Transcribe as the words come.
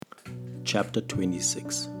Chapter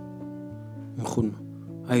 26.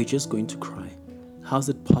 Nkgono, are you just going to cry? How's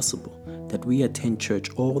it possible that we attend church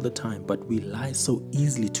all the time but we lie so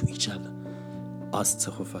easily to each other? Asked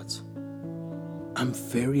Tsegofatso. I'm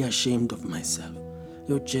very ashamed of myself.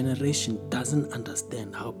 Your generation doesn't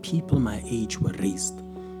understand how people my age were raised.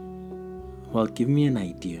 Well, give me an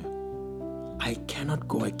idea. I cannot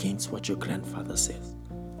go against what your grandfather says.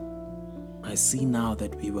 I see now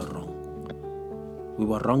that we were wrong. We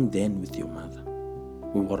were wrong then with your mother.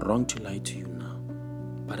 We were wrong to lie to you now.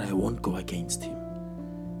 But I won't go against him.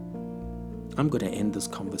 I'm going to end this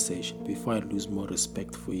conversation before I lose more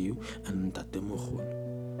respect for you and Ntate Mogolo.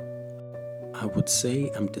 I would say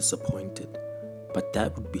I'm disappointed, but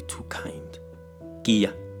that would be too kind.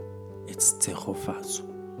 Kia, it's Tsegofatso.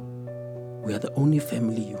 We are the only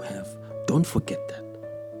family you have. Don't forget that.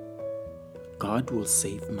 God will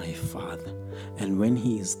save my father, and when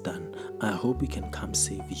he is done, I hope he can come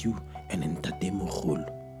save you and Ntate Mogolo.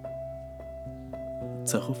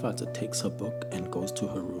 Tsegofatso takes her book and goes to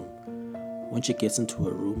her room. When she gets into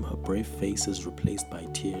her room, her brave face is replaced by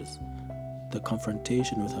tears. The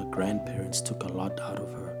confrontation with her grandparents took a lot out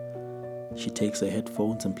of her. She takes her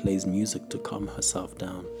headphones and plays music to calm herself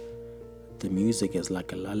down. The music is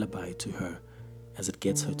like a lullaby to her as it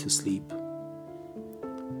gets her to sleep.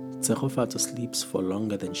 Tsegofatso sleeps for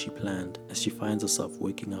longer than she planned as she finds herself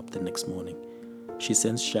waking up the next morning. She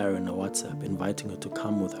sends Sharon a WhatsApp inviting her to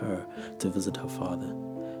come with her to visit her father.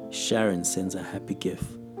 Sharon sends a happy gif.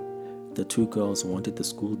 The two girls wanted the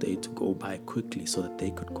school day to go by quickly so that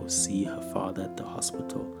they could go see her father at the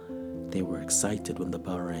hospital. They were excited when the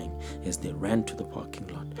bell rang as they ran to the parking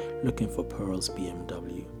lot looking for Pearl's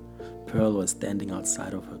BMW. Pearl was standing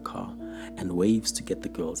outside of her car and waves to get the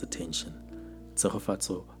girls' attention.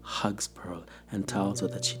 Tsegofatso hugs Pearl and tells her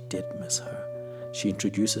that she did miss her. She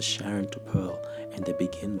introduces Sharon to Pearl and they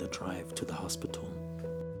begin the drive to the hospital.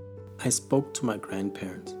 I spoke to my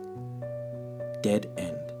grandparents. Dead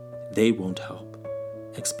end. They won't help,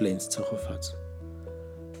 explains Tsegofatso.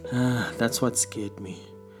 That's what scared me.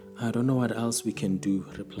 I don't know what else we can do,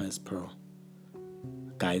 replies Pearl.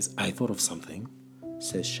 Guys, I thought of something,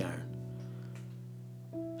 says Sharon.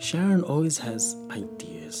 Sharon always has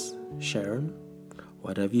ideas. Sharon,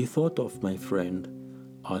 what have you thought of, my friend?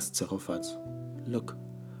 Asked Tsegofatso. Look,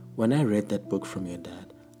 when I read that book from your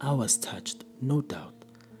dad, I was touched, no doubt.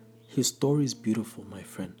 His story is beautiful, my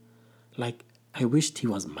friend. Like, I wished he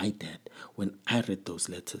was my dad when I read those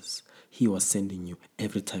letters he was sending you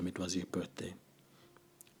every time it was your birthday.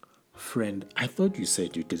 Friend, I thought you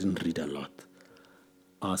said you didn't read a lot,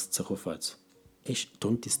 asked Tsegofatso. Ish,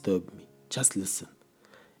 don't disturb me. Just listen.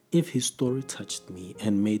 If his story touched me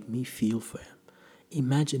and made me feel for him,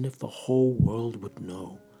 imagine if the whole world would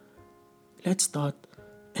know. Let's start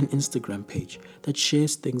an Instagram page that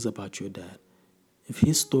shares things about your dad. If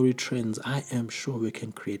his story trends, I am sure we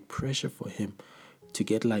can create pressure for him to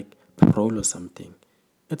get like parole or something.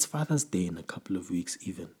 It's Father's Day in a couple of weeks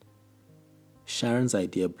even. Sharon's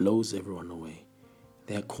idea blows everyone away.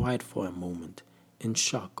 They are quiet for a moment, in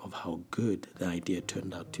shock of how good the idea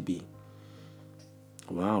turned out to be.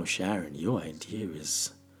 Wow, Sharon, your idea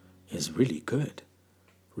is really good,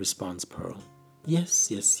 responds Pearl.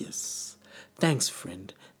 Yes. Thanks,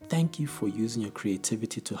 friend. Thank you for using your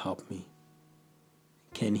creativity to help me.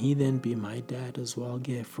 Can he then be my dad as well,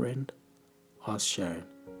 dear friend? Asked Sharon.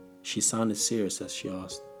 She sounded serious as she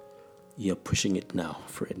asked. You're pushing it now,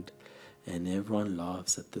 friend. And everyone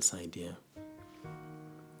laughs at this idea.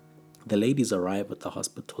 The ladies arrive at the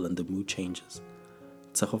hospital and the mood changes.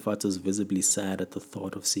 Tsegofatso is visibly sad at the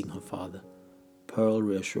thought of seeing her father. Pearl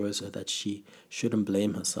reassures her that she shouldn't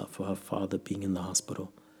blame herself for her father being in the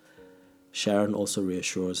hospital. Sharon also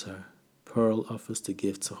reassures her. Pearl offers to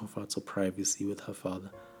give Tsegofatso privacy with her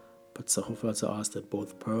father, but Tsegofatso asks that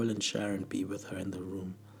both Pearl and Sharon be with her in the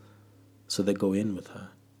room. So they go in with her.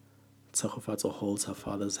 Tsegofatso holds her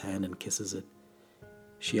father's hand and kisses it.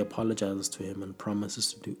 She apologizes to him and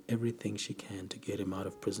promises to do everything she can to get him out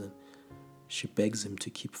of prison. She begs him to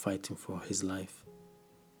keep fighting for his life.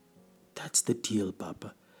 That's the deal,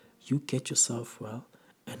 Baba. You get yourself well,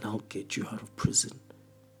 and I'll get you out of prison,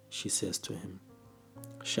 she says to him.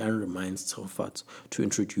 Sharon reminds Tsegofatso to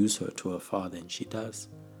introduce her to her father, and she does.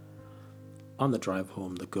 On the drive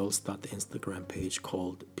home, the girls start the Instagram page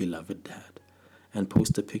called Beloved Dad and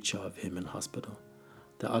post a picture of him in hospital.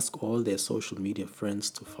 They ask all their social media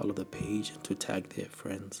friends to follow the page and to tag their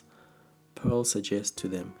friends. Pearl suggests to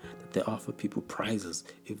them that they offer people prizes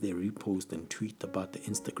if they repost and tweet about the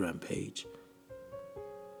Instagram page.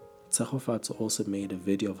 Tsegofatso also made a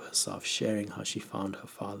video of herself sharing how she found her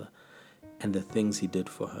father and the things he did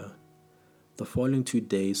for her. The following 2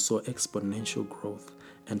 days saw exponential growth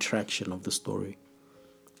and traction of the story.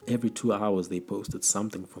 Every 2 hours they posted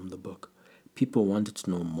something from the book. People wanted to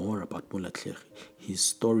know more about Molatlegi. His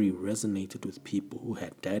story resonated with people who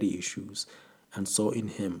had daddy issues and saw in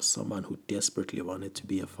him someone who desperately wanted to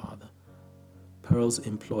be a father. Pearl's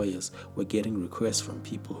employers were getting requests from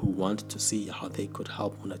people who wanted to see how they could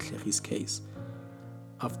help Molatlegi's case.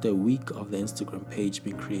 After a week of the Instagram page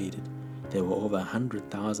being created, there were over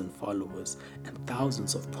 100,000 followers and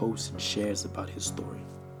thousands of posts and shares about his story.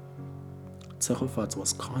 Tsegofatso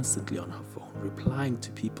was constantly on her phone, replying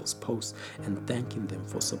to people's posts and thanking them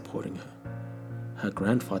for supporting her. Her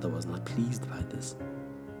grandfather was not pleased by this.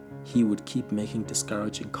 He would keep making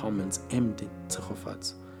discouraging comments aimed at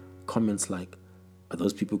Tsegofatso. Comments like, "Are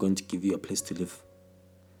those people going to give you a place to live?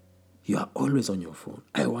 You are always on your phone.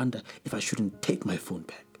 I wonder if I shouldn't take my phone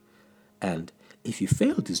back. And if you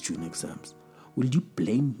fail these June exams, will you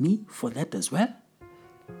blame me for that as well?"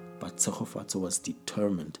 But Tsegofatso was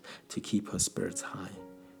determined to keep her spirits high.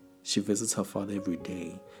 She visits her father every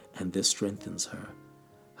day, and this strengthens her.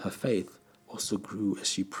 Her faith also grew as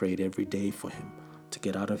she prayed every day for him to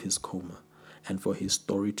get out of his coma and for his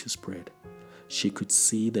story to spread. She could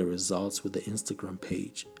see the results with the Instagram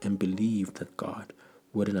page and believed that God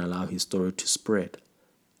wouldn't allow his story to spread,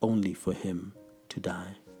 only for him to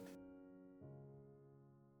die.